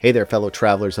Hey there, fellow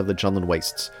travelers of the Junland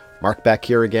Wastes. Mark back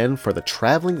here again for the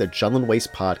Traveling the Junland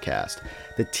Waste podcast,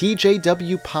 the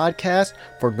TJW Podcast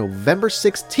for November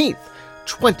 16th,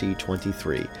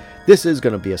 2023. This is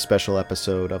going to be a special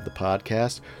episode of the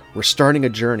podcast. We're starting a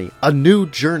journey, a new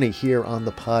journey here on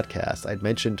the podcast. I'd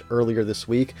mentioned earlier this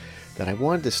week that I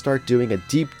wanted to start doing a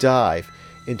deep dive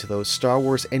into those Star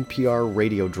Wars NPR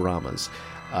radio dramas.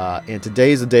 And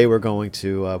today is the day we're going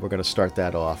to start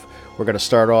that off. We're going to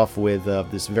start off with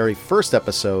this very first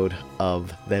episode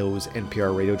of those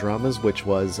NPR radio dramas, which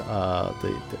was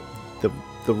the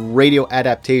radio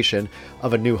adaptation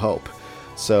of A New Hope.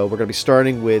 So we're going to be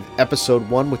starting with episode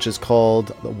 1, which is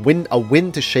called A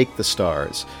Wind to Shake the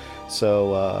Stars.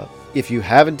 So if you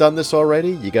haven't done this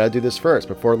already, you got to do this first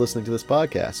before listening to this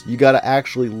podcast. You got to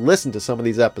actually listen to some of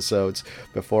these episodes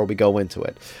before we go into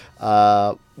it.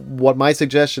 What my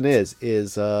suggestion is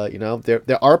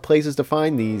there are places to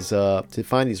find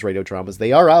these radio dramas.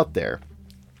 They are out there.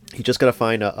 You just got to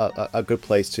find a good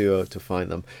place to find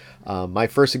them. My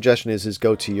first suggestion is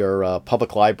go to your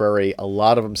public library. A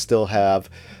lot of them still have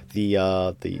the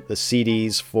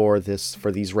CDs for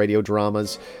these radio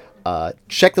dramas.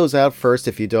 Check those out first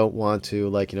if you don't want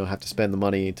to have to spend the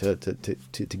money to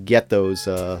get those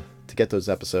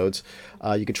episodes.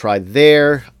 You could try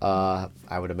there.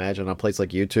 I would imagine on a place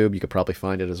like YouTube, you could probably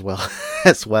find it as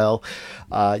well.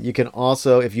 You can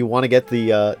also, if you want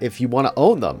to if you want to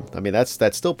own them, I mean that's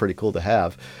still pretty cool to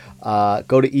have.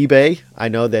 Go to eBay. I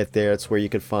know that that's where you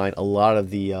can find a lot of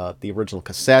the original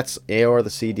cassettes or the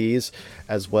CDs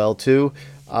as well too.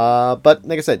 But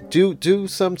like I said, do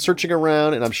some searching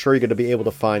around, and I'm sure you're going to be able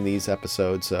to find these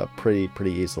episodes pretty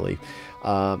easily.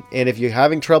 And if you're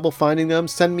having trouble finding them,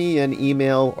 send me an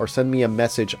email or send me a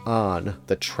message on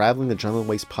the Traveling the Junland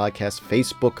Waste podcast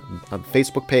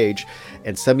Facebook page,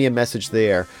 and send me a message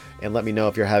there and let me know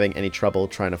if you're having any trouble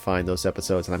trying to find those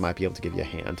episodes, and I might be able to give you a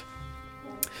hand.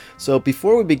 So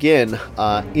before we begin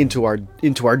into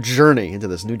our journey, into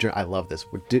this new journey, I love this.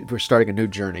 We're starting a new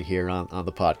journey here on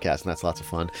the podcast, and that's lots of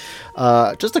fun.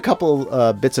 Just a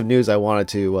couple bits of news I wanted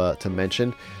to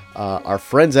mention. Our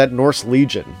friends at Norse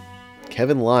Legion,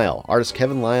 artist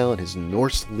Kevin Lyle and his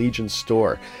Norse Legion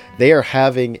store. They are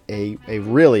having a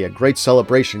really great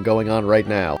celebration going on right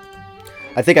now.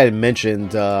 I think I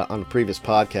mentioned on the previous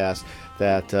podcast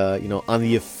that on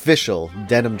the official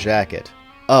denim jacket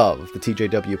of the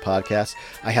TJW podcast,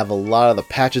 I have a lot of the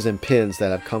patches and pins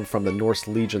that have come from the Norse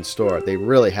Legion store. They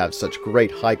really have such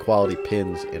great high quality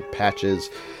pins and patches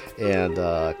and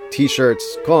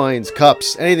t-shirts, coins,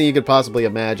 cups, anything you could possibly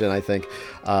imagine, I think,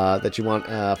 that you want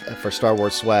for Star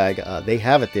Wars swag. They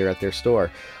have it there at their store.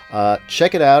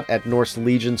 Check it out at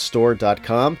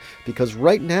NorseLegionStore.com, because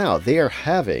right now they are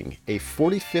having a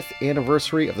 45th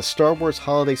anniversary of the Star Wars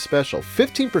Holiday Special.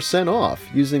 15% off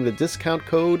using the discount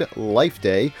code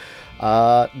LIFEDAY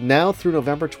now through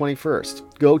November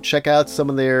 21st. Go check out some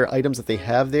of their items that they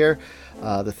have there.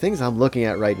 The things I'm looking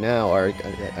at right now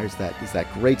is that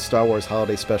great Star Wars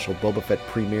Holiday Special Boba Fett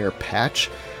Premiere patch.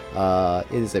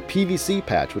 It is a PVC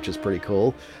patch, which is pretty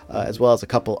cool, as well as a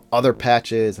couple other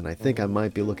patches, and I think I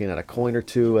might be looking at a coin or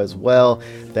two as well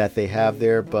that they have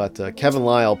there. But Kevin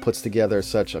Lyle puts together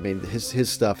his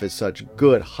stuff is such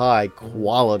good, high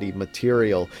quality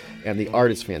material, and the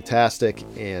art is fantastic.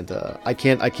 And I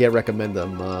can't recommend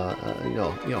them,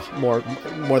 more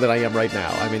than I am right now.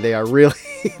 I mean, they are really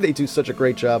they do such a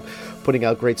great job putting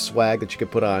out great swag that you could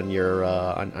put on your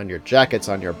on your jackets,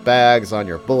 on your bags, on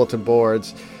your bulletin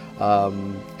boards.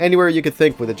 Anywhere you could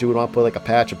think that you would want to put like a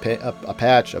patch,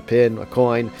 a pin, a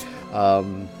coin.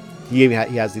 He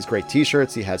has these great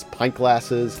t-shirts. He has pint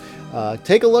glasses.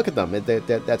 Take a look at them.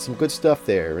 That's some good stuff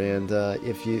there. And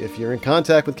if you're in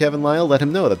contact with Kevin Lyle, let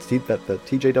him know that the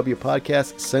TJW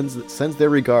podcast sends their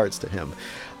regards to him.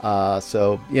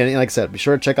 So yeah, like I said, be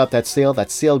sure to check out that sale.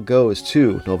 That sale goes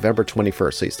to November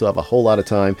 21st, so you still have a whole lot of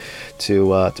time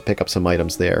to pick up some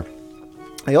items there.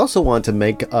 I also want to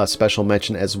make a special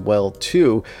mention as well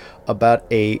too about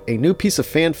a new piece of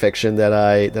fan fiction that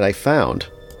I found.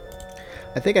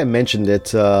 I think I mentioned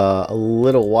it a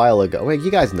little while ago. Well, you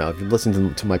guys know, if you've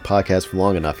listened to my podcast for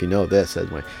long enough, you know this. As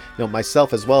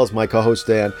myself as well as my co-host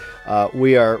Dan,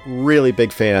 we are really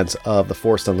big fans of the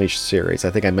Force Unleashed series.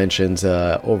 I think I mentioned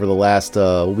over the last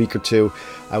week or two,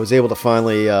 I was able to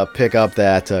finally pick up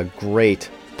that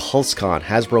great PulseCon,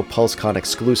 Hasbro PulseCon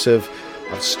exclusive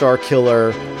of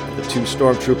Starkiller, the 2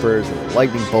 Stormtroopers, and the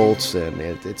lightning bolts, and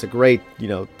it's a great,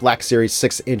 Black Series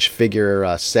 6-inch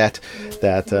figure set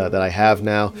that I have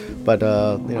now. But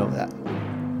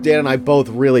Dan and I both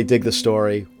really dig the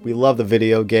story. We love the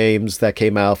video games that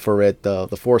came out for it, The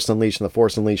Force Unleashed and The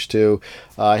Force Unleashed 2.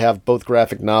 I have both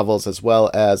graphic novels as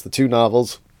well as the 2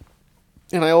 novels.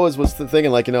 And I always was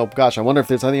thinking, like, gosh, I wonder if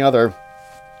there's any other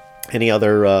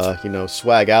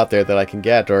swag out there that I can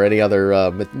get, or any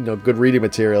other good reading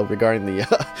material regarding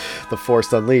the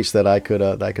Force Unleashed that I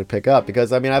could pick up,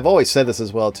 because I've always said this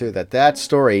as well too, that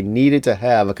story needed to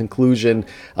have a conclusion,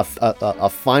 a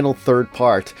final third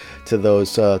part to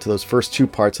those first 2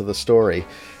 parts of the story.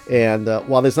 And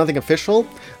while there's nothing official,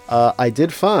 I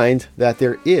did find that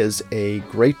there is a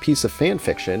great piece of fan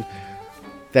fiction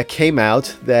that came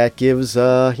out that gives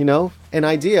an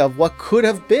idea of what could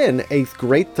have been a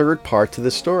great third part to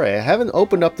the story. I haven't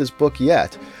opened up this book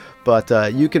yet,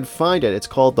 but you can find it. It's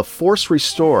called The Force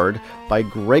Restored by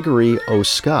Gregory O.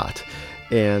 Scott.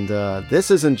 And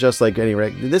this isn't just like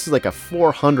this is like a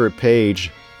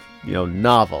 400-page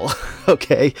novel.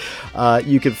 Okay,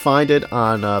 you can find it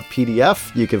on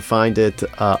PDF. You can find it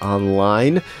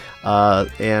online.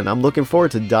 And I'm looking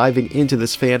forward to diving into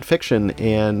this fan fiction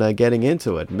and getting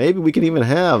into it. Maybe we can even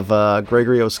have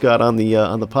Gregory O. Scott on the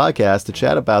podcast to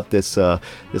chat about this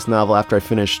novel after I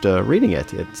finished reading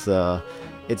it.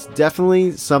 It's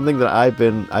definitely something that I've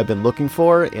been looking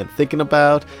for and thinking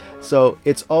about. So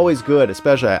it's always good,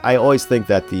 especially I always think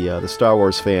that the Star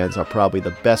Wars fans are probably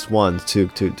the best ones to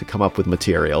come up with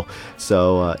material.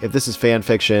 So if this is fan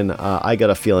fiction, I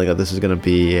got a feeling that this is going to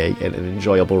be an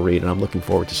enjoyable read, and I'm looking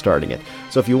forward to starting it.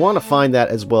 So if you want to find that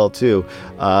as well too,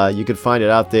 you can find it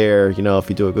out there. If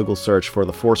you do a Google search for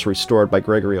The Force Restored by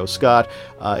Gregory O. Scott.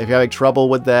 If you're having trouble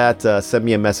with that, send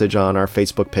me a message on our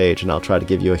Facebook page, and I'll try to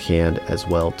give you a hand as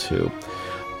well too.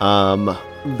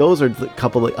 Those are a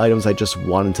couple of items I just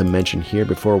wanted to mention here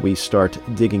before we start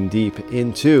digging deep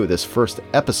into this first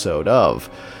episode of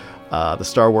the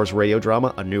Star Wars radio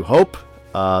drama, A New Hope.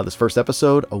 This first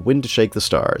episode, A Wind to Shake the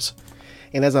Stars.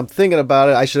 And as I'm thinking about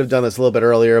it, I should have done this a little bit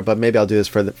earlier, but maybe I'll do this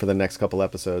for the next couple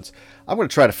episodes. I'm going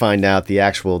to try to find out the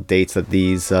actual dates that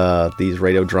these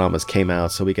radio dramas came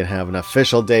out, so we can have an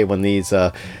official day when these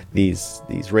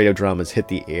radio dramas hit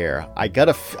the air.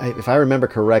 If I remember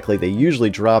correctly, they usually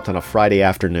dropped on a Friday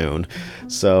afternoon.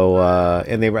 So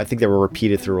and I think they were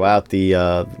repeated throughout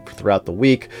the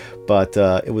week. But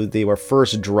they were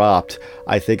first dropped.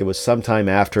 I think it was sometime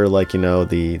after,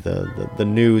 the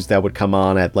news that would come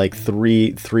on at 3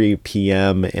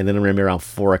 p.m. and then I remember around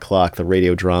 4 o'clock the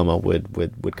radio drama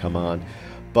would come on.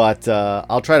 But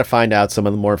I'll try to find out some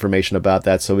of the more information about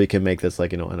that so we can make this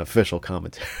an official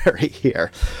commentary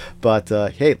here. But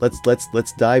hey,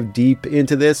 let's dive deep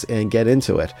into this and get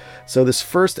into it. So this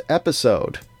first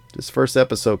episode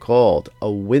called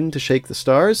A Wind to Shake the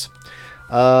Stars.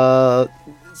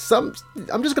 I'm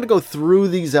just going to go through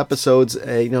these episodes,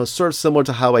 sort of similar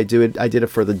to how I do it. I did it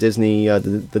for the Disney,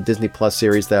 the Disney Plus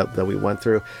series that we went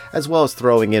through, as well as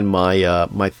throwing in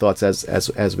my thoughts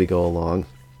as we go along.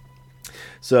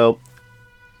 So,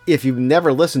 if you've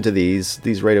never listened to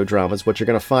these radio dramas, what you're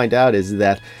going to find out is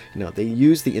that they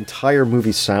use the entire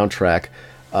movie soundtrack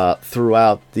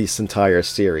throughout this entire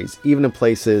series, even in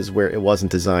places where it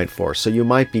wasn't designed for. So you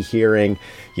might be hearing,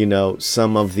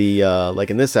 some of the,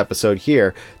 like in this episode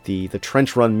here, the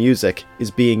trench run music is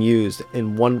being used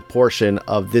in one portion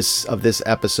of this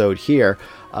episode here,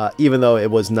 even though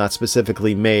it was not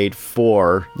specifically made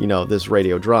for, this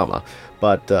radio drama.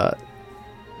 But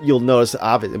you'll notice,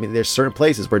 there's certain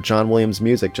places where John Williams'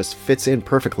 music just fits in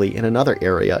perfectly in another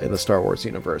area in the Star Wars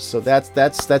universe. So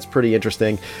that's pretty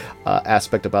interesting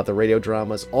aspect about the radio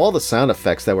dramas. All the sound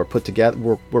effects that were put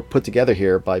together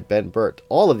here by Ben Burt.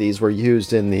 All of these were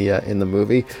used in the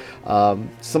movie.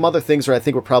 Some other things I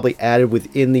think were probably added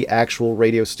within the actual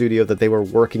radio studio that they were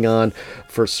working on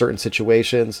for certain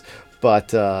situations. But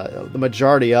the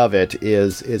majority of it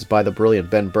is by the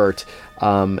brilliant Ben Burt,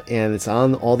 and it's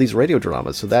on all these radio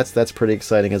dramas, so that's pretty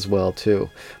exciting as well too.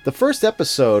 The first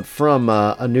episode from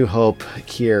A New Hope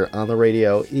here on the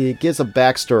radio, it gives a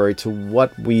backstory to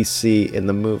what we see in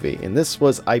the movie, and this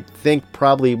was, I think,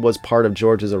 probably was part of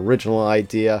George's original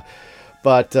idea.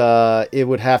 But it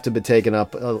would have to be taken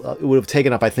up. It would have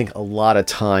taken up, I think, a lot of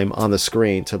time on the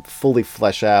screen to fully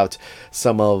flesh out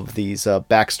some of these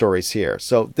backstories here.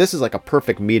 So this is like a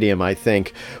perfect medium, I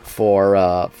think,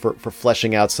 for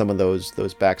fleshing out some of those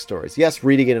backstories. Yes,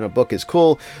 reading it in a book is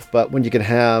cool, but when you can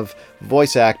have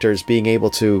voice actors being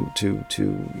able to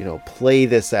play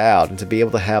this out and to be able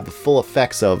to have the full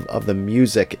effects of the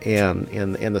music and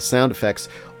the sound effects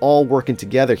all working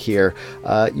together here,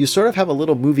 you sort of have a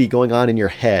little movie going on in your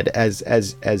head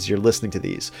as you're listening to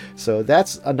these. So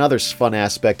that's another fun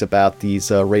aspect about these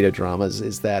radio dramas,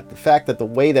 is that the fact that the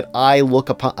way that I look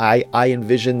upon, I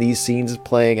envision these scenes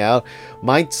playing out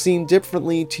might seem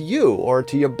differently to you or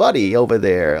to your buddy over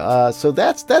there. So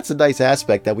that's a nice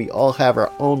aspect, that we all have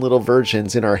our own little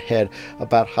versions in our head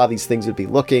about how these things would be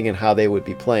looking and how they would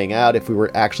be playing out if we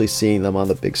were actually seeing them on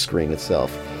the big screen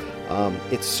itself.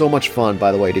 It's so much fun,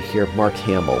 by the way, to hear Mark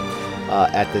Hamill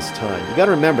at this time. You got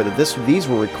to remember that these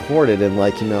were recorded in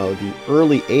the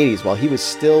early '80s, while he was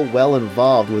still well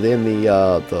involved within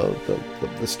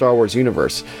the Star Wars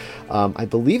universe. I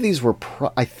believe these were.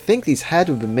 I think these had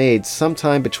to have been made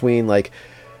sometime between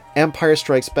Empire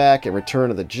Strikes Back and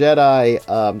Return of the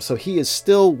Jedi. So he is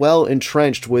still well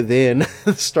entrenched within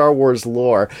Star Wars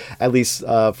lore, at least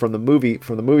from the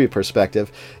movie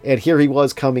perspective. And here he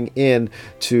was coming in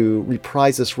to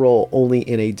reprise this role, only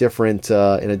in a different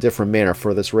manner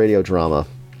for this radio drama.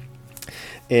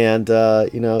 And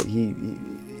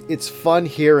it's fun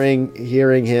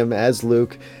hearing him as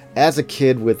Luke, as a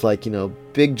kid with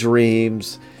big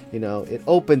dreams. It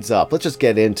opens up. Let's just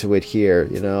get into it here.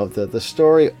 The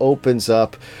story opens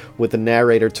up with the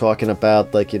narrator talking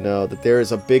about that there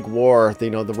is a big war. The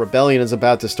rebellion is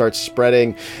about to start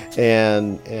spreading,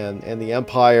 and the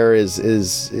Empire is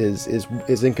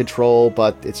in control,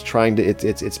 but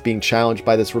it's being challenged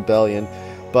by this rebellion.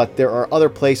 But there are other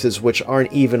places which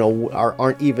aren't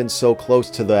even so close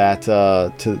to that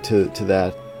to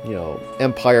that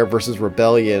Empire versus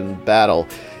rebellion battle,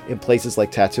 in places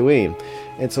like Tatooine.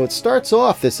 And so it starts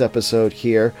off this episode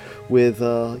here with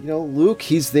Luke.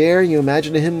 He's there. You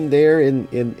imagine him there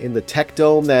in the tech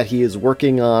dome that he is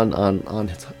working on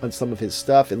some of his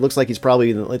stuff. It looks like he's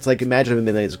probably imagine him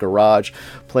in his garage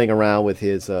playing around with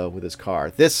his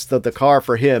car. The car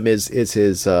for him is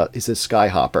his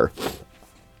Skyhopper.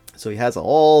 So he has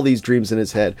all these dreams in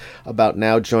his head about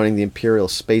now joining the Imperial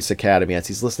Space Academy as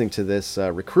he's listening to this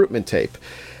recruitment tape.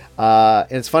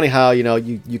 And it's funny how,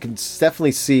 you can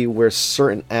definitely see where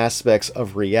certain aspects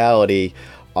of reality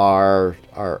are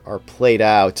played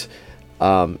out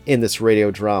in this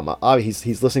radio drama.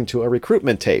 He's listening to a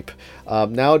recruitment tape.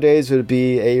 Nowadays it would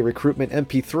be a recruitment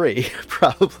MP3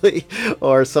 probably,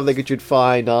 or something that you'd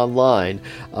find online.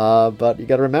 But you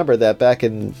got to remember that back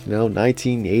in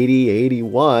 1980,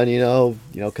 81,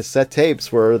 cassette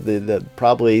tapes were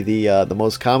probably the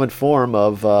most common form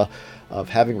of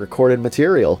having recorded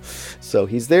material. So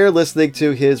he's there listening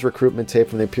to his recruitment tape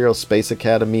from the Imperial Space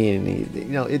Academy, and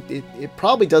it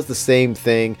probably does the same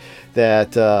thing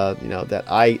that that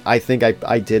I think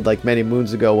I did many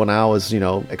moons ago when I was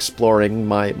exploring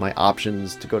my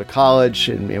options to go to college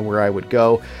and where I would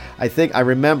go. I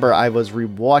remember I was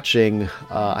rewatching.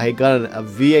 I had gotten a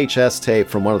VHS tape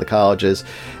from one of the colleges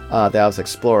that I was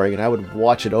exploring, and I would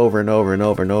watch it over and over and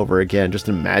over and over again, just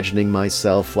imagining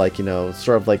myself sort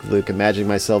of like Luke, imagining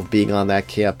myself being on that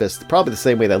campus, probably the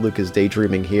same way that Luke is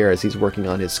daydreaming here as he's working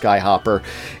on his Skyhopper,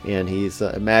 and he's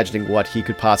imagining what he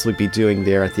could possibly be doing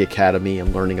there at the academy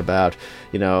and learning about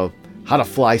how to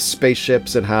fly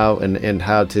spaceships and how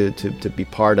to be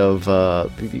part of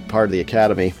the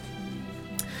academy.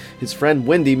 His friend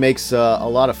Wendy makes a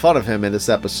lot of fun of him in this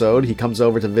episode. He comes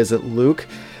over to visit Luke,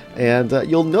 and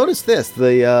you'll notice this: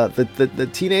 the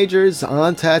teenagers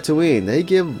on Tatooine, they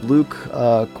give Luke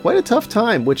quite a tough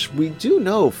time, which we do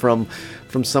know from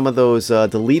some of those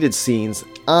deleted scenes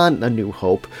on A New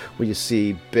Hope, where you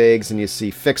see Biggs and you see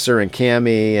Fixer and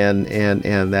Cammy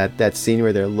and that scene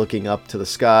where they're looking up to the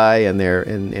sky and they're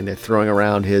throwing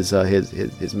around his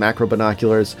macro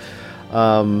binoculars.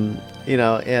 And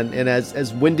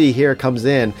as Wendy here comes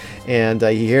in and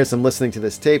he hears him listening to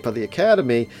this tape of the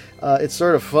Academy, it's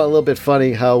sort of a little bit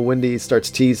funny how Wendy starts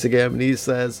teasing him, and he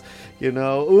says,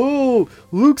 "Ooh,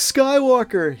 Luke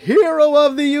Skywalker, hero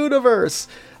of the universe."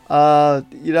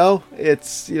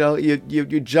 It's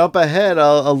you jump ahead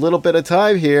a little bit of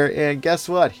time here, and guess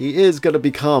what? He is going to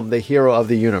become the hero of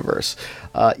the universe,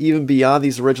 even beyond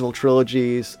these original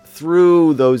trilogies,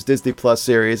 through those Disney Plus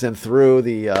series and through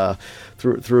the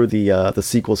through the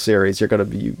sequel series.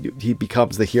 He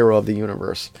becomes the hero of the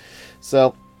universe.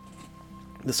 So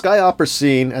the Skyhopper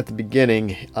scene at the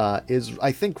beginning is,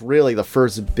 I think, really the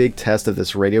first big test of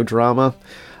this radio drama.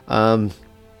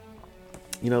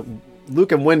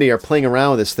 Luke and Wendy are playing around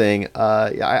with this thing.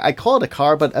 I call it a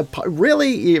car, but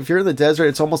really, if you're in the desert,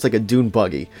 it's almost like a dune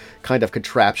buggy kind of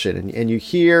contraption. And you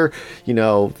hear,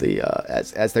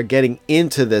 as they're getting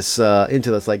into this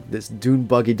this dune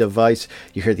buggy device,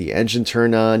 you hear the engine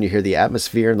turn on, you hear the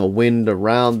atmosphere and the wind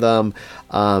around them,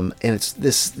 and it's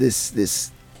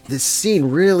this this scene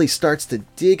really starts to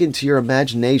dig into your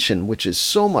imagination, which is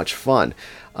so much fun.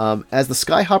 As the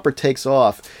Skyhopper takes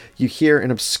off, you hear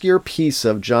an obscure piece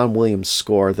of John Williams'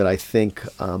 score that I think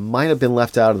might have been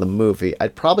left out of the movie.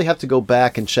 I'd probably have to go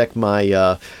back and check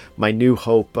my my New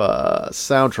Hope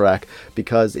soundtrack,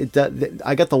 because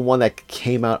I got the one that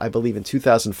came out, I believe, in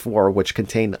 2004, which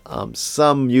contained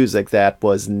some music that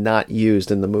was not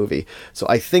used in the movie. So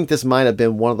I think this might have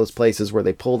been one of those places where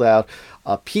they pulled out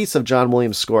a piece of John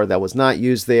Williams' score that was not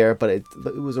used there, but it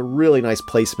was a really nice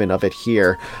placement of it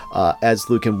here as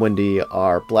Luke and Wendy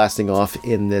are blasting off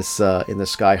in the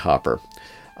Skyhopper.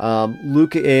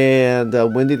 Luke and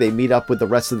Wendy, they meet up with the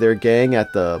rest of their gang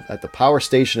at the power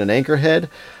station in Anchorhead.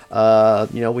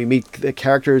 We meet the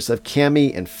characters of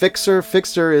Cammy and Fixer.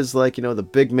 Fixer is like, the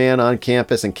big man on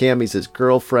campus, and Cammy's his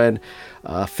girlfriend.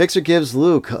 Fixer gives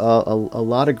Luke a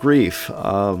lot of grief.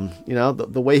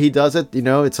 The way he does it,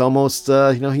 it's almost,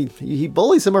 he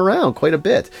bullies him around quite a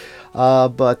bit.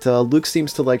 But Luke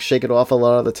seems to shake it off a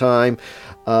lot of the time.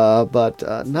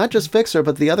 But not just Fixer,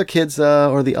 but the other kids,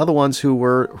 or the other ones who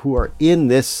are in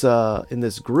this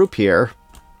group here.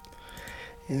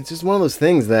 And it's just one of those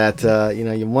things that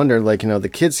you wonder, the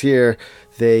kids here,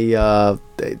 they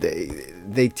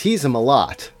tease him a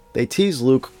lot. They tease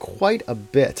Luke quite a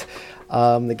bit.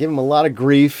 They give him a lot of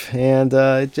grief, and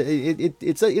it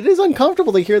is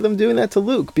uncomfortable to hear them doing that to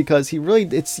Luke, because you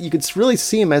could really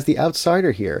see him as the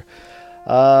outsider here.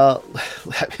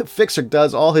 Fixer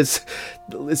does all his.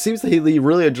 It seems that he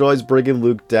really enjoys bringing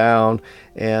Luke down,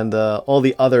 and all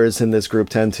the others in this group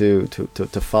tend to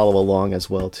follow along as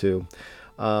well too.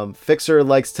 Fixer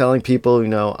likes telling people,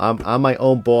 I'm my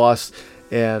own boss,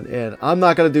 and I'm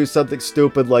not going to do something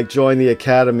stupid like join the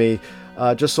academy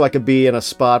just so I could be in a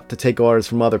spot to take orders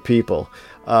from other people.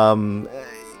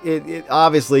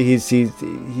 Obviously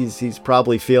he's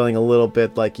probably feeling a little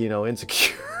bit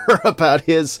insecure about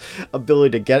his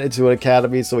ability to get into an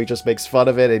academy, so he just makes fun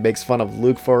of it. He makes fun of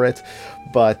Luke for it,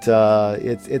 but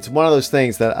it's one of those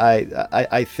things that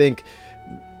I think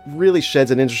really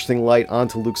sheds an interesting light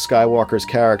onto Luke Skywalker's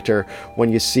character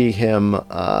when you see him,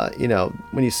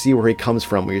 when you see where he comes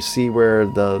from, when you see where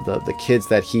the kids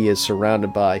that he is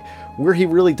surrounded by, where he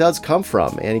really does come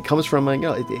from. And he comes from,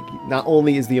 not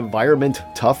only is the environment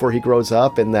tough where he grows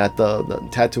up, and that the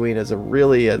Tatooine is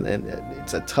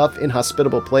it's a tough,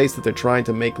 inhospitable place that they're trying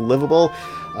to make livable.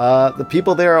 The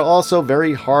people there are also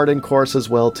very hard and coarse as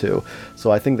well too. So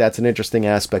I think that's an interesting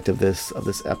aspect of this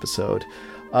episode.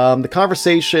 The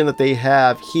conversation that they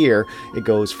have here, it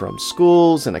goes from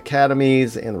schools and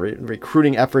academies and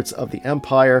recruiting efforts of the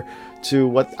Empire to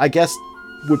what I guess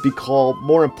would be called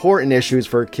more important issues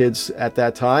for kids at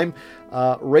that time,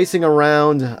 racing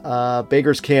around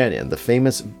Baker's Canyon, the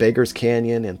famous Baker's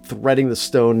Canyon, and threading the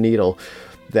stone needle.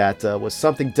 That was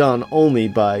something done only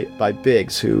by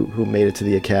Biggs, who made it to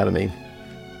the academy.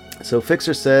 So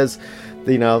Fixer says,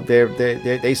 they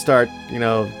start,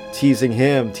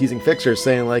 teasing Fixer,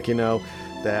 saying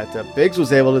that Biggs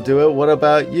was able to do it. What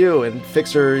about you? And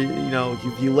Fixer,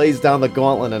 he lays down the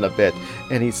gauntlet in a bit,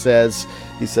 and he says,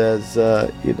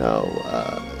 that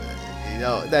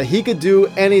he could do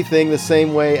anything the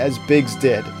same way as Biggs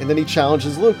did. And then he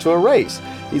challenges Luke to a race.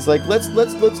 He's like, let's.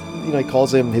 He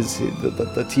calls him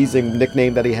the teasing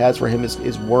nickname that he has for him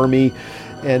is Wormy,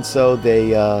 and so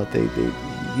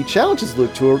he challenges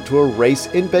Luke to a race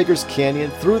in Baker's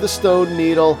Canyon through the Stone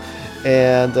Needle,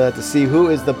 and to see who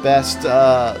is the best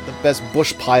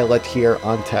bush pilot here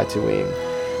on Tatooine.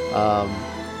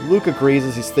 Luke agrees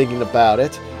as he's thinking about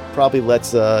it. Probably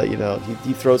lets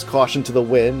he throws caution to the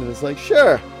wind and is like,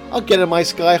 sure, I'll get in my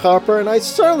Skyhopper and I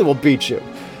certainly will beat you.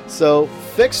 So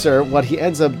Fixer, what he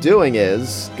ends up doing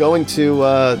is going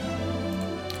to.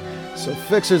 So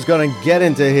Fixer's going to get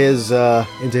into his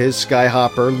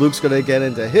Skyhopper. Luke's going to get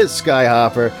into his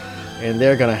Skyhopper, and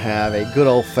they're going to have a good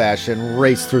old-fashioned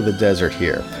race through the desert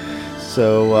here.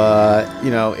 So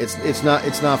it's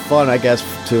not fun, I guess,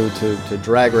 to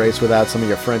drag race without some of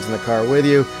your friends in the car with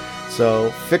you.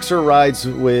 So Fixer rides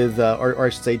with, or I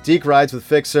should say, Deke rides with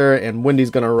Fixer, and Wendy's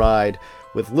going to ride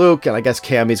with Luke, and I guess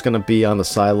Cammy's going to be on the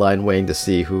sideline waiting to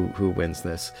see who wins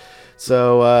this.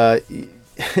 So.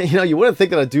 You wouldn't think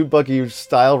that a dune buggy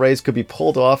style race could be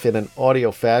pulled off in an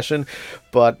audio fashion,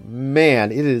 but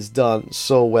man, it is done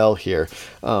so well here.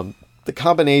 The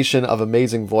combination of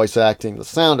amazing voice acting, the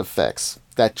sound effects,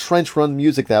 that trench run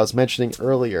music that I was mentioning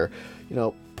earlier,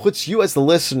 puts you as the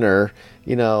listener,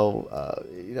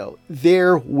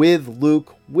 there with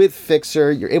Luke, with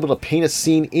Fixer. You're able to paint a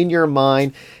scene in your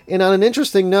mind. And on an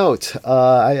interesting note,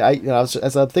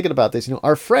 as I'm thinking about this,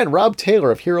 our friend Rob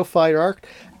Taylor of Hero Fight Art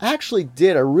actually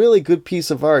did a really good piece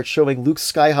of art showing Luke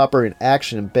Skywalker in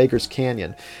action in Baker's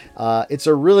Canyon. It's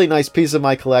a really nice piece of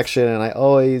my collection, and it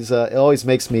always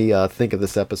makes me think of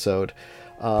this episode.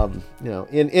 In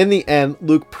the end,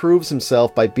 Luke proves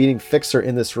himself by beating Fixer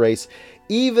in this race,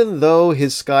 even though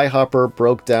his Skyhopper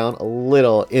broke down a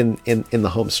little in the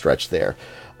home stretch there.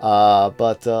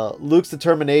 But Luke's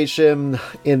determination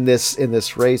in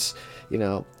this race,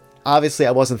 obviously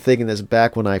I wasn't thinking this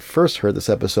back when I first heard this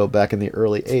episode back in the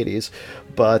early 80s,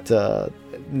 but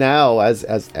now as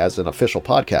an official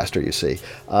podcaster, you see,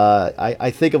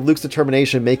 I think of Luke's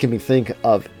determination making me think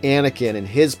of Anakin in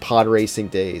his pod racing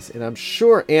days, and I'm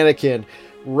sure Anakin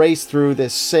raced through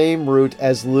this same route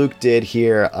as Luke did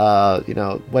here,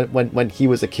 when he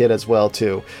was a kid as well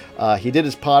too. He did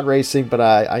his pod racing, but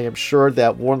I am sure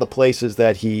that one of the places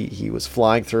that he was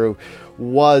flying through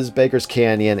was Baker's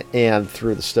Canyon and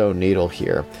through the Stone Needle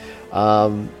here.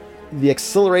 The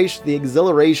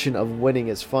exhilaration of winning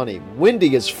is funny.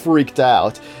 Wendy is freaked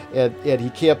out, and he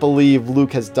can't believe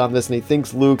Luke has done this, and he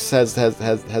thinks Luke has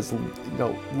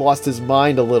lost his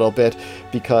mind a little bit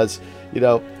because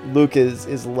Luke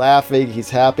is laughing. He's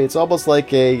happy. It's almost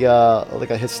like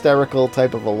a hysterical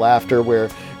type of a laughter where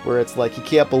it's like he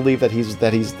can't believe that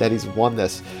he's won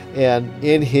this. And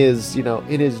in his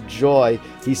joy,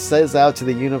 he says out to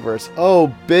the universe,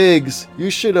 "Oh, Biggs, you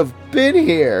should have been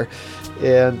here."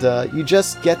 And you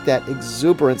just get that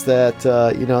exuberance that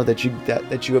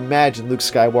you imagine Luke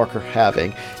Skywalker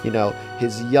having,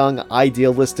 his young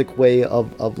idealistic way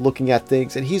of looking at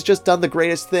things, and he's just done the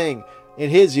greatest thing in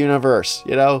his universe.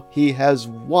 He has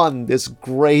won this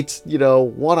great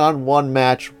one-on-one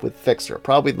match with Fixer,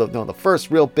 probably the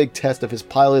first real big test of his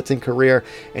piloting career,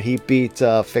 and he beat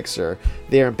Fixer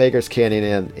there in Baker's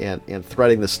Canyon and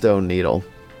threading the Stone Needle.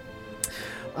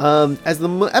 As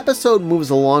the episode moves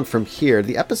along from here,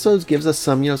 the episode gives us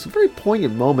some very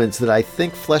poignant moments that I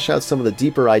think flesh out some of the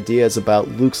deeper ideas about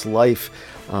Luke's life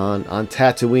on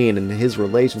Tatooine and his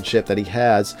relationship that he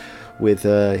has with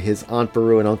his Aunt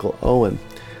Beru and Uncle Owen.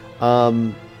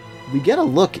 We get a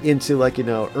look into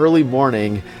early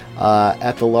morning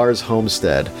at the Lars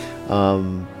homestead.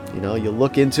 You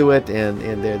look into it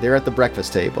and they're at the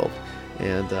breakfast table.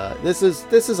 And this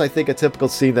is, I think, a typical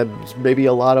scene that maybe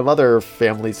a lot of other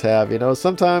families have.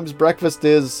 Sometimes breakfast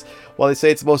is, while they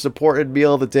say it's the most important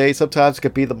meal of the day, sometimes it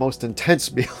could be the most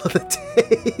intense meal of the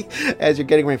day. As you're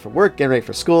getting ready for work, getting ready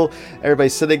for school,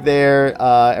 everybody's sitting there,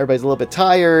 everybody's a little bit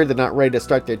tired, they're not ready to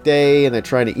start their day, and they're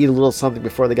trying to eat a little something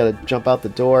before they got to jump out the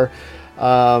door.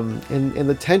 And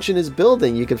the tension is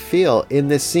building, you can feel, in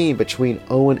this scene between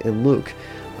Owen and Luke.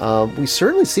 We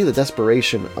certainly see the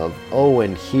desperation of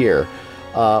Owen here.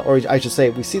 Or I should say,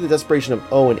 we see the desperation of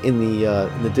Owen in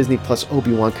the Disney Plus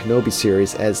Obi-Wan Kenobi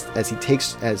series as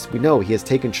we know, he has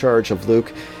taken charge of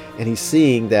Luke, and he's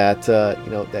seeing that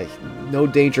that no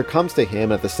danger comes to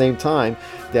him, at the same time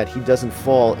that he doesn't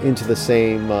fall into the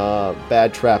same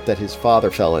bad trap that his father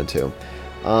fell into.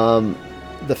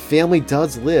 The family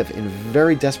does live in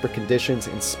very desperate conditions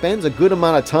and spends a good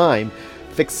amount of time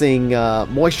fixing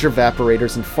moisture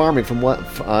evaporators and farming from what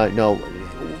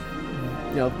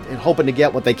and hoping to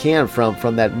get what they can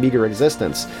from that meager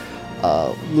existence.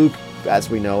 Luke, as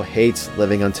we know, hates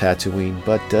living on Tatooine,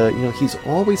 but he's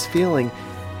always feeling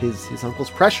his uncle's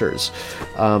pressures.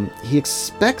 He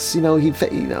expects,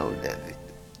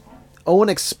 Owen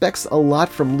expects a lot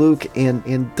from Luke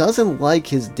and doesn't like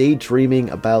his daydreaming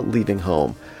about leaving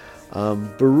home.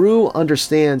 Beru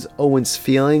understands Owen's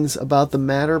feelings about the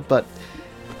matter, but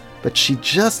she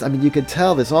just, you could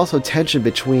tell there's also tension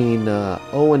between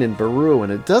Owen and Beru,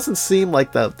 and it doesn't seem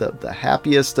like the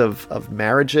happiest of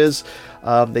marriages.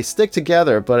 They stick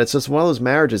together, but it's just one of those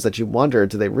marriages that you wonder,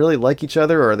 do they really like each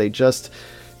other, or are they just,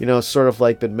 sort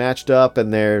of been matched up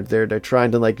and they're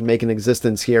trying to make an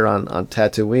existence here on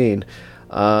Tatooine.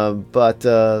 But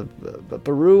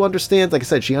Beru understands, like I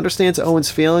said, she understands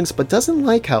Owen's feelings, but doesn't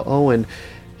like how Owen,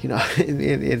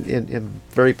 in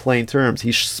very plain terms,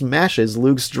 he smashes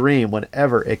Luke's dream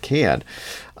whenever it can.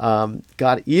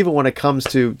 God, even when it comes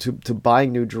to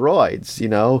buying new droids,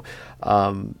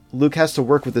 Luke has to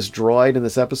work with this droid in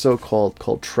this episode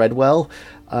called Treadwell,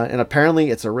 and apparently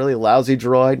it's a really lousy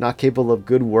droid, not capable of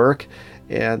good work.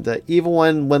 And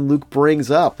even when Luke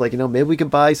brings up, like, maybe we can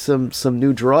buy some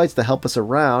new droids to help us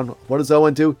around, what does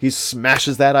Owen do? He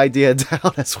smashes that idea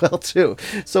down as well, too.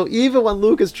 So even when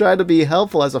Luke is trying to be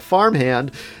helpful as a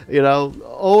farmhand,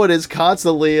 Owen is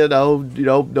constantly,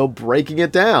 breaking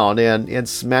it down and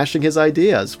smashing his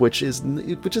ideas, which is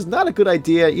not a good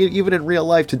idea, even in real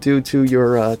life, to do to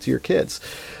your kids.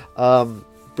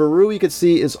 Beru, you can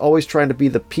see, is always trying to be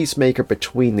the peacemaker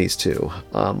between these two.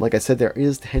 Like I said, there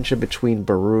is tension between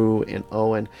Beru and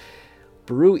Owen.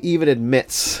 Beru even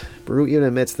admits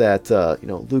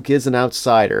that Luke is an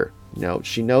outsider.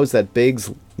 She knows that Biggs,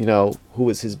 who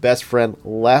was his best friend,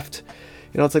 left.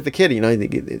 It's like the kid,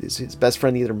 his best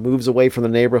friend either moves away from the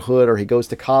neighborhood or he goes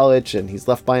to college and he's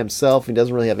left by himself. He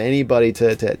doesn't really have anybody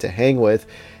to hang with.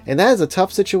 And that is a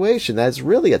tough situation. That is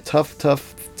really a tough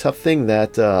thing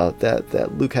that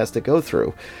Luke has to go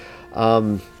through.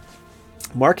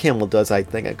 Mark Hamill does, I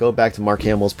think, I go back to Mark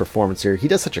Hamill's performance here. He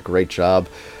does such a great job,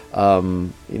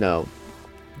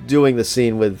 doing the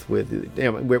scene with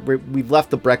we've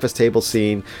left the breakfast table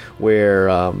scene where,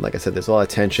 like I said, there's a lot of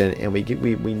tension, and we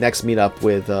next meet up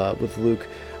with Luke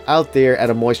out there at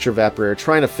a moisture evaporator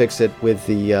trying to fix it with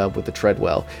the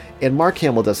Treadwell. And Mark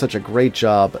Hamill does such a great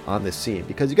job on this scene,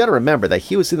 because you got to remember that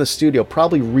he was in the studio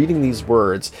probably reading these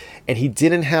words, and he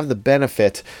didn't have the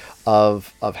benefit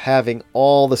of having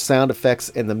all the sound effects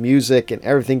and the music and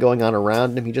everything going on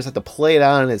around him. He just had to play it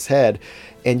out in his head,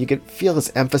 and you can feel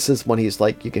his emphasis when he's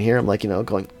like, you can hear him like,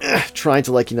 going, trying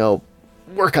to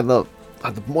work on the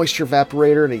moisture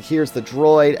evaporator, and he hears the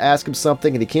droid ask him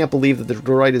something, and he can't believe that the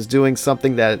droid is doing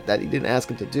something that he didn't ask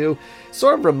him to do.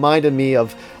 Sort of reminded me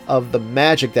of the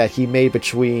magic that he made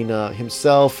between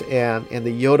himself and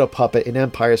the Yoda puppet in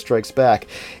Empire Strikes Back.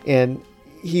 And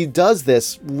he does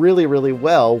this really, really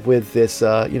well with this,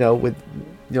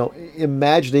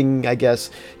 imagining, I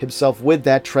guess, himself with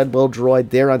that Treadwell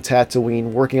droid there on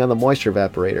Tatooine working on the moisture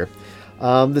evaporator.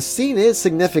 The scene is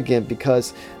significant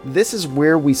because this is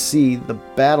where we see the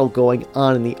battle going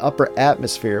on in the upper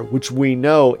atmosphere, which we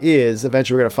know is,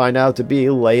 eventually we're going to find out to be,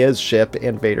 Leia's ship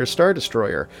and Vader's Star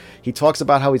Destroyer. He talks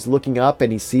about how he's looking up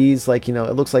and he sees,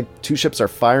 it looks like two ships are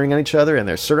firing on each other, and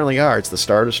there certainly are. It's the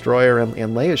Star Destroyer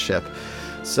and Leia's ship.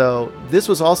 So this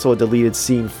was also a deleted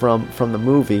scene from the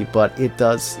movie, but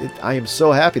I am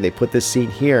so happy they put this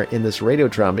scene here in this radio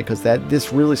drama, because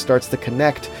this really starts to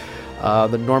connect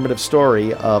the normative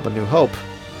story of A New Hope.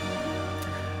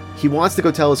 He wants to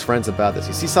go tell his friends about this.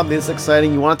 You see something that's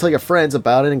exciting, you want to tell your friends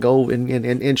about it and go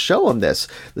and show them this.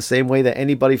 The same way that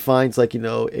anybody finds,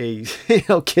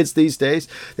 kids these days,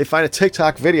 they find a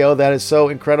TikTok video that is so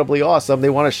incredibly awesome, they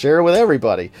want to share it with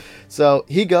everybody. So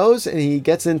he goes and he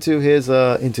gets into his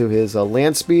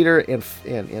land speeder and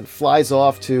flies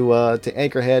off to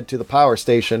Anchorhead, to the power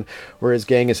station where his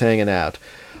gang is hanging out.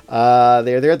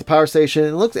 They're there at the power station,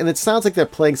 and it sounds like they're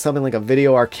playing something like a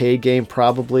video arcade game,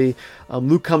 probably.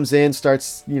 Luke comes in,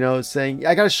 starts, saying,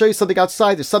 I gotta show you something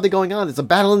outside, there's something going on, there's a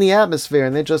battle in the atmosphere,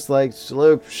 and they're just like,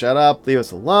 Luke, shut up, leave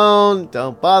us alone,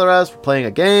 don't bother us, we're playing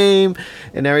a game,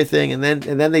 and everything. And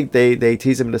then they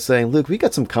tease him into saying, Luke, we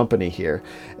got some company here.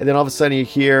 And then all of a sudden you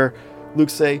hear Luke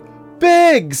say,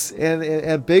 Biggs!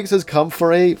 And Biggs has come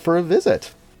for a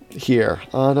visit here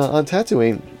on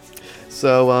Tatooine.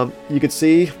 So you could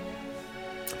see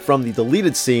from the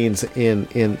deleted scenes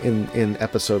in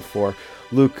episode 4,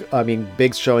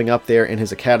 Biggs showing up there in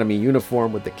his academy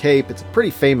uniform with the cape. It's a pretty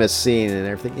famous scene and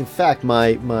everything. In fact,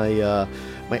 my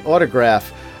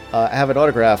autograph, I have an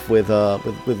autograph with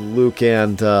Luke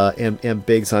and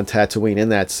Biggs on Tatooine in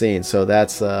that scene. So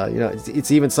that's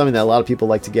it's even something that a lot of people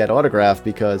like to get autographed,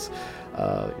 because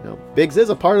Biggs is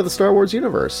a part of the Star Wars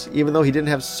universe, even though he didn't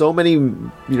have so many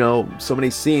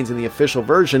scenes in the official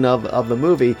version of the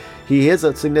movie. He has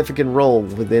a significant role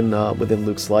within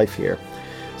Luke's life here.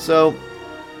 So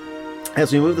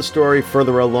as we move the story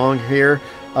further along here,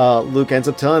 Luke ends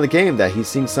up telling the game that he's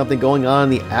seeing something going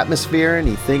on in the atmosphere, and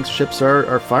he thinks ships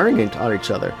are firing on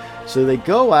each other. So they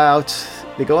go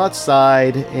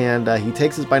outside, and he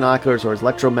takes his binoculars or his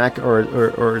electro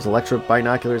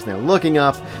binoculars, and they're looking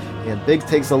up, and Biggs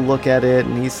takes a look at it,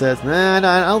 and he says, nah,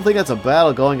 I don't think that's a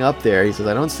battle going up there. He says,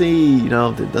 I don't see,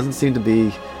 there doesn't seem to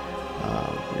be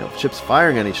ships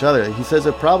firing on each other. He says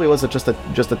it probably wasn't just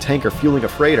a tanker fueling a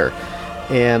freighter.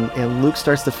 And Luke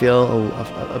starts to feel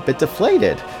a bit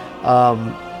deflated.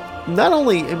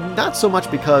 Not so much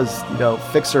because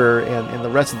Fixer and the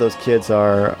rest of those kids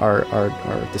are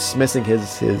dismissing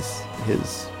his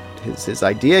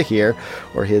idea here,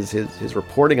 or his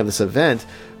reporting of this event,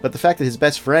 but the fact that his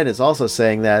best friend is also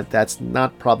saying that that's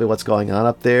not probably what's going on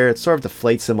up there, it sort of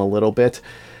deflates him a little bit.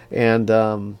 And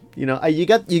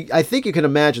I think you can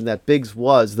imagine that Biggs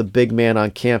was the big man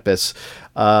on campus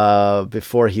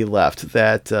before he left.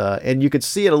 And you could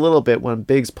see it a little bit when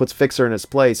Biggs puts Fixer in his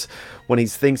place, when he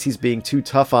thinks he's being too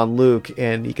tough on Luke,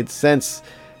 and he could sense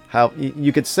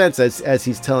as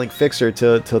he's telling Fixer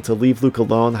to leave Luke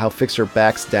alone, how Fixer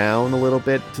backs down a little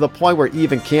bit, to the point where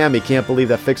even Cammy can't believe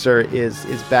that Fixer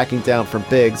is backing down from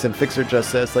Biggs, and Fixer just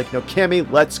says, like, Cammy,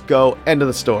 let's go, end of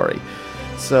the story.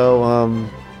 So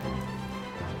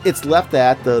it's left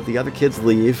that the other kids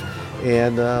leave,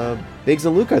 and Biggs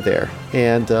and Luke are there,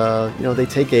 and they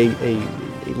take a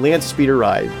land speeder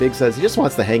ride. Biggs says he just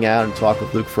wants to hang out and talk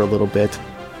with Luke for a little bit,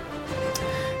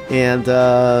 and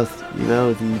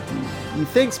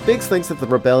Biggs thinks that the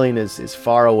rebellion is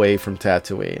far away from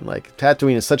Tatooine. Like,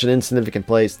 Tatooine is such an insignificant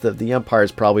place that the Empire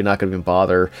is probably not going to even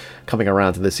bother coming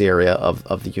around to this area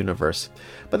of the universe.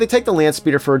 But they take the land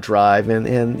speeder for a drive,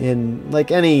 and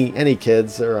like any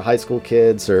kids or high school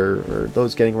kids or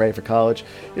those getting ready for college,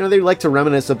 they like to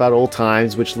reminisce about old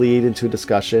times, which lead into a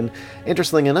discussion.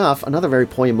 Interestingly enough, another very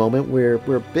poignant moment where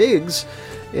Biggs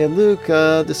and Luke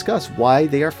discuss why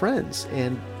they are friends,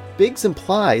 and Biggs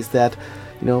implies that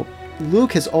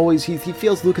Luke has always he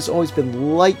feels Luke has always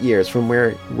been light years from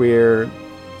where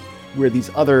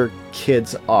these other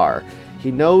kids are.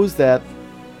 He knows that.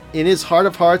 In his heart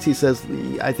of hearts, he says,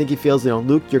 I think he feels,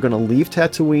 Luke, you're going to leave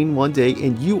Tatooine one day,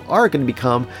 and you are going to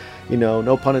become,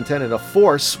 no pun intended, a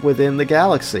force within the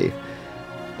galaxy.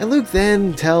 And Luke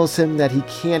then tells him that he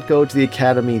can't go to the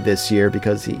academy this year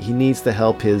because he needs to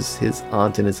help his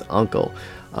aunt and his uncle.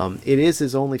 It is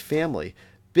his only family.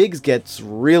 Biggs gets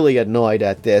really annoyed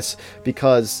at this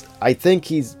because I think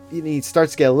he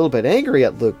starts to get a little bit angry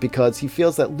at Luke because he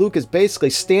feels that Luke is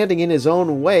basically standing in his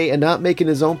own way and not making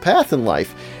his own path in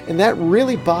life. And that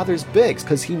really bothers Biggs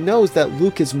because he knows that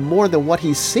Luke is more than what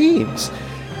he seems.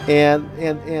 And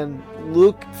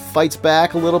Luke fights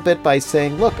back a little bit by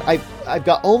saying, look, I've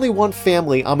got only one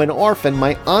family. I'm an orphan.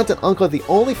 My aunt and uncle are the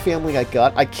only family I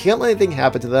got. I can't let anything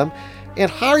happen to them.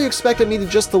 And how are you expecting me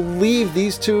to leave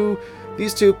these two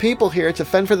people here to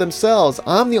fend for themselves?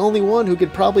 I'm the only one who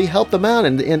could probably help them out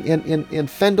and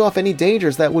fend off any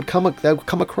dangers that would come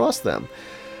across them.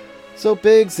 So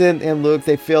Biggs and Luke,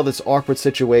 they feel this awkward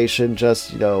situation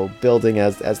just building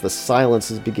as the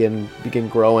silences begin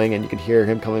growing, and you can hear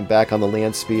him coming back on the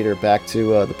land speeder back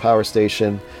to the power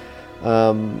station.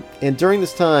 And during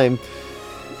this time,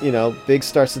 Biggs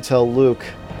starts to tell Luke,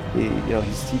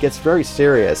 he gets very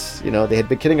serious. They had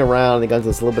been kidding around, and they got into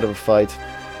this little bit of a fight.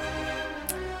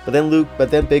 But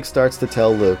then Biggs starts to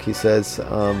tell Luke. He says,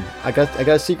 I got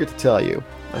a secret to tell you.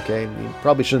 Okay, you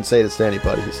probably shouldn't say this to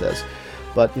anybody, he says.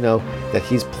 But that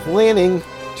he's planning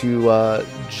to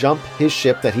jump his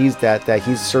ship that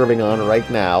he's serving on right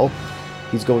now.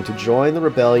 He's going to join the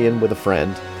rebellion with a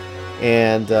friend,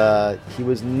 and he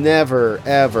was never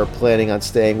ever planning on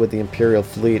staying with the Imperial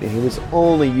fleet, and he was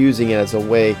only using it as a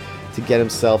way to get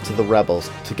himself to the rebels,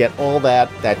 to get all that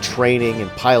training and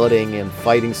piloting and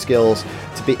fighting skills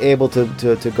to be able to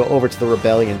go over to the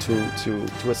rebellion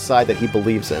to a side that he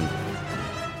believes in.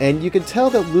 And you can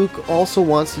tell that Luke also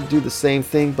wants to do the same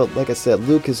thing, but like I said,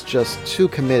 Luke is just too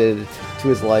committed to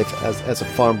his life as a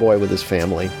farm boy with his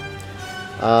family.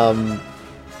 In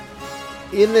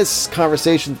this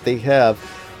conversation that they have,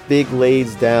 Big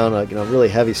lays down a really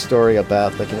heavy story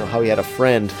about how he had a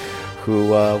friend who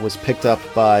was picked up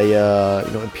by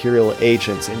Imperial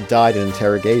agents and died in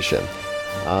interrogation,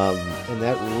 and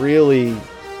that really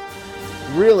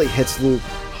hits Luke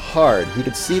hard. He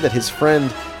could see that his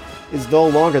friend is no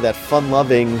longer that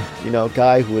fun-loving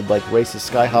guy who would race a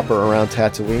skyhopper around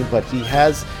Tatooine, but he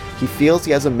feels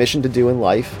he has a mission to do in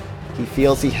life. He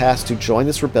feels he has to join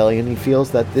this rebellion. He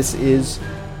feels that this is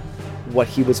what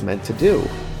he was meant to do.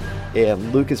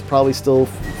 And Luke is probably still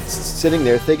sitting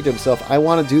there thinking to himself, I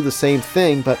want to do the same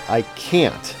thing, but I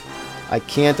can't. I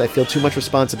feel too much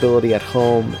responsibility at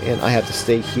home, and I have to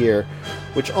stay here.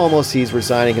 Which almost he's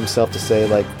resigning himself to say,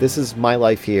 this is my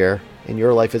life here, and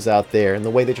your life is out there. And the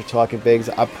way that you're talking, Biggs,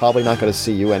 I'm probably not going to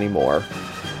see you anymore.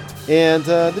 And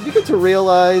they begin to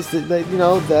realize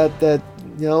that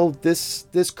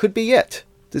this could be it.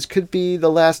 This could be the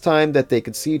last time that they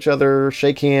could see each other,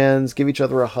 shake hands, give each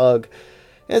other a hug.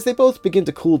 As they both begin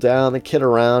to cool down and kid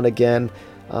around again,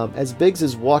 as Biggs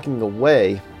is walking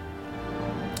away,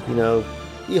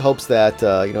 he hopes that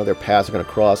their paths are going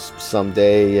to cross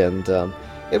someday, and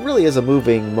it really is a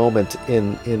moving moment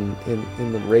in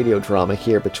the radio drama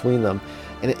here between them,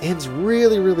 and it ends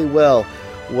really, really well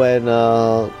when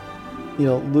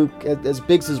Luke, as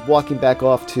Biggs is walking back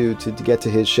off to get to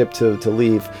his ship to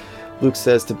leave. Luke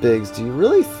says to Biggs,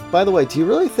 by the way, do you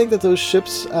really think that those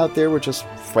ships out there were just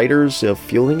fighters,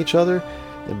 fueling each other?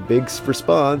 And Biggs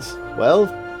responds, well,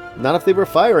 not if they were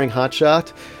firing,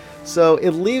 hotshot. So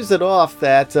it leaves it off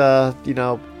that,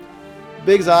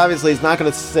 Biggs obviously is not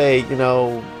going to say,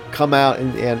 come out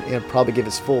and probably give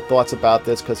his full thoughts about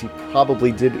this, because he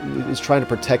probably is trying to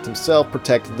protect himself,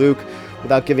 protect Luke,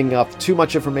 without giving off too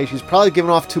much information. He's probably giving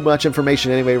off too much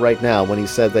information anyway right now when he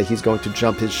said that he's going to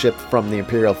jump his ship from the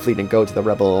Imperial fleet and go to the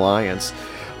Rebel Alliance.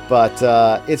 But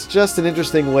it's just an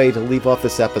interesting way to leave off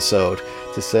this episode,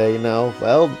 to say,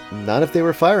 well, not if they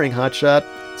were firing, hotshot.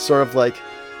 Sort of like,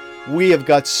 we have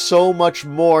got so much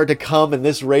more to come in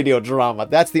this radio drama.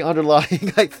 That's the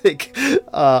underlying, I think,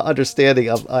 understanding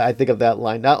of that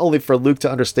line. Not only for Luke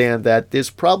to understand that there's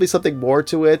probably something more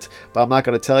to it, but I'm not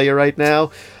going to tell you right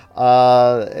now.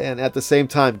 And at the same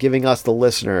time, giving us, the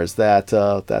listeners, that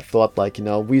thought, like,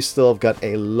 we still have got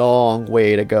a long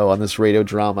way to go on this radio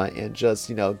drama, and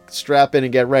just, strap in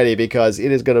and get ready, because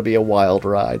it is going to be a wild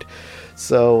ride.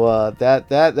 So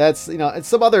that's and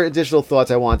some other additional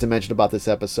thoughts I wanted to mention about this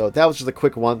episode. That was just a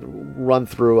quick run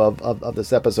through of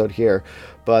this episode here,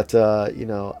 but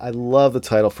I love the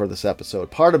title for this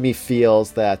episode. Part of me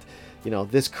feels that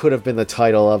this could have been the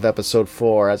title of episode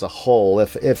 4 as a whole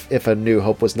if A New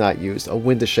Hope was not used. A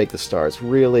Wind to Shake the Stars.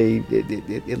 Really,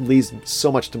 it leaves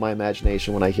so much to my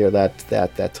imagination when I hear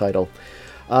that title.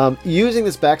 Using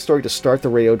this backstory to start the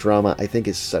radio drama, I think,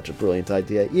 is such a brilliant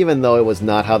idea. Even though it was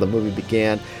not how the movie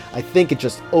began, I think it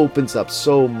just opens up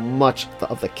so much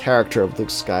of the character of Luke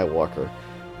Skywalker.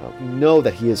 We know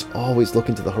that he is always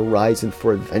looking to the horizon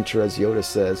for adventure, as Yoda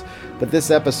says, but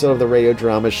this episode of the radio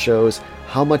drama shows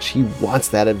how much he wants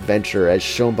that adventure, as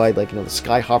shown by, the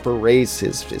Skyhopper race,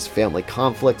 his family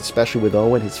conflict, especially with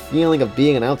Owen, his feeling of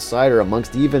being an outsider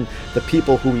amongst even the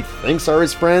people who he thinks are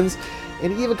his friends.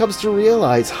 And he even comes to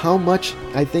realize how much,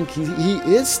 I think, he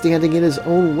is standing in his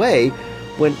own way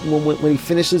when he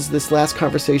finishes this last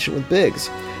conversation with Biggs.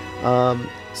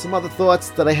 Some other thoughts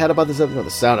that I had about this episode,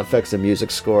 the sound effects and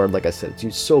music score, like I said, it's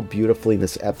used so beautifully in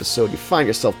this episode. You find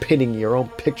yourself painting your own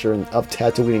picture of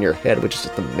Tatooine in your head, which is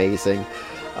just amazing.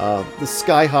 The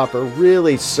Skyhopper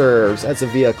really serves as a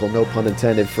vehicle, no pun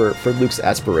intended, for Luke's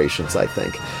aspirations, I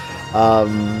think.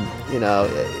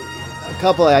 A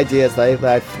couple of ideas that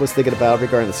I was thinking about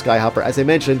regarding the Skyhopper. As I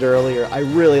mentioned earlier, I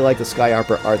really like the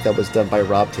Skyhopper art that was done by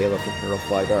Rob Taylor from Hero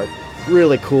Flight Art.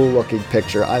 Really cool looking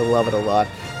picture. I love it a lot.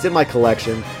 It's in my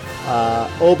collection.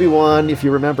 Obi-Wan, if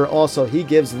you remember, also, he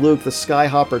gives Luke the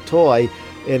Skyhopper toy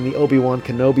in the Obi-Wan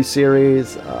Kenobi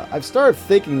series. I've started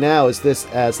thinking now this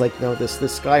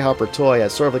Skyhopper toy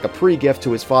as sort of like a pre-gift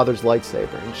to his father's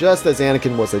lightsaber. And just as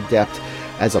Anakin was adept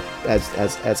as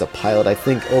a pilot, I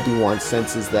think Obi-Wan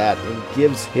senses that and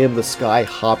gives him the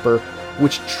Skyhopper,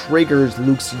 which triggers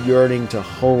Luke's yearning to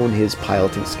hone his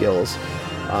piloting skills.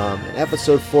 In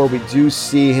episode 4, we do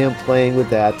see him playing with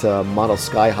that model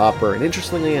Skyhopper, and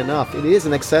interestingly enough, it is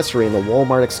an accessory in the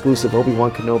Walmart exclusive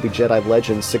Obi-Wan Kenobi Jedi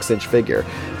Legends 6-inch figure.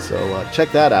 So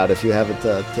check that out if you haven't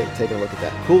taken a look at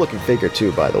that. Cool looking figure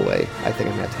too, by the way. I think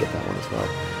I'm going to have to get that one as well.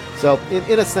 So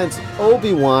in a sense,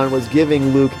 Obi-Wan was giving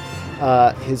Luke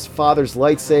his father's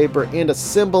lightsaber and a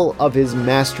symbol of his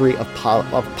mastery of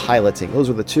piloting. Those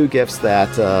were the two gifts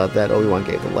that Obi-Wan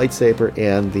gave: the lightsaber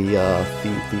and the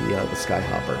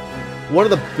Skyhopper. One of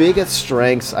the biggest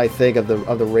strengths, I think, of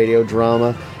the radio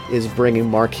drama is bringing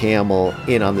Mark Hamill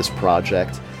in on this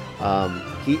project.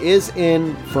 He is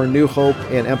in for New Hope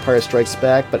and Empire Strikes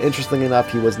Back, but interestingly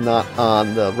enough, he was not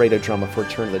on the radio drama for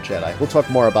Return of the Jedi. We'll talk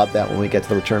more about that when we get to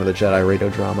the Return of the Jedi radio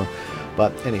drama.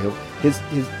 But anywho,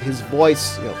 his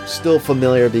voice, still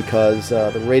familiar because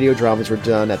the radio dramas were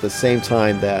done at the same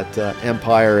time that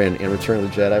Empire and Return of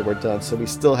the Jedi were done. So we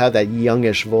still have that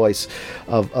youngish voice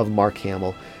of Mark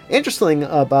Hamill. Interesting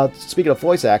about, speaking of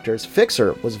voice actors,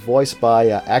 Fixer was voiced by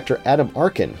actor Adam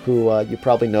Arkin, who you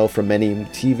probably know from many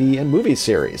TV and movie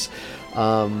series.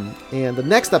 And the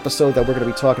next episode that we're going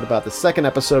to be talking about, the second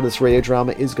episode of this radio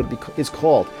drama, is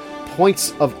called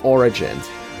Points of Origin.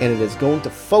 And it is going to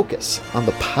focus on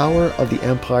the power of the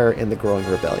Empire and the growing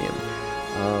rebellion.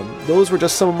 Those were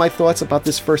just some of my thoughts about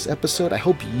this first episode. I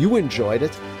hope you enjoyed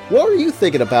it. What are you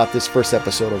thinking about this first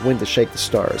episode of Wind to Shake the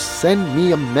Stars? Send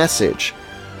me a message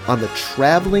on the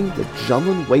Traveling the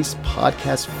Jundland Waste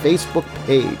podcast Facebook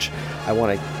page. I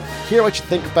want to hear what you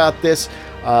think about this.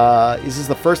 Is this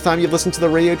the first time you've listened to the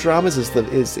radio dramas? Is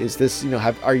this,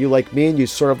 are you like me and you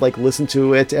sort of like listen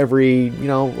to it every,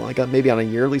 maybe on a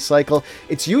yearly cycle?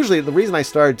 It's usually, the reason I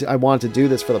wanted to do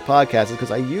this for the podcast is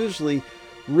because I usually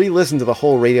re-listen to the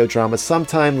whole radio drama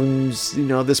sometimes,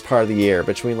 this part of the year,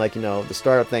 between the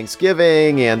start of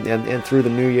Thanksgiving and through the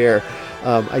new year.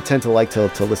 I tend to like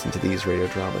to listen to these radio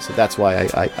dramas, so that's why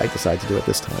I decided to do it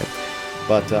this time.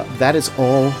 But that is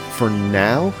all for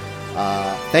now.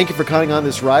 Thank you for coming on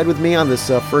this ride with me on this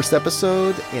first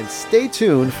episode, and stay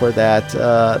tuned for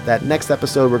that next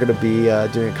episode we're going to be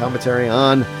doing a commentary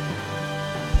on,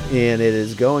 and it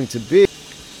is going to be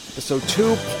episode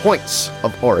 2, Points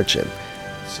of Origin.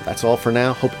 So that's all for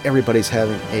now. Hope everybody's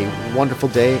having a wonderful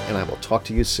day, and I will talk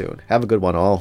to you soon. Have a good one, all.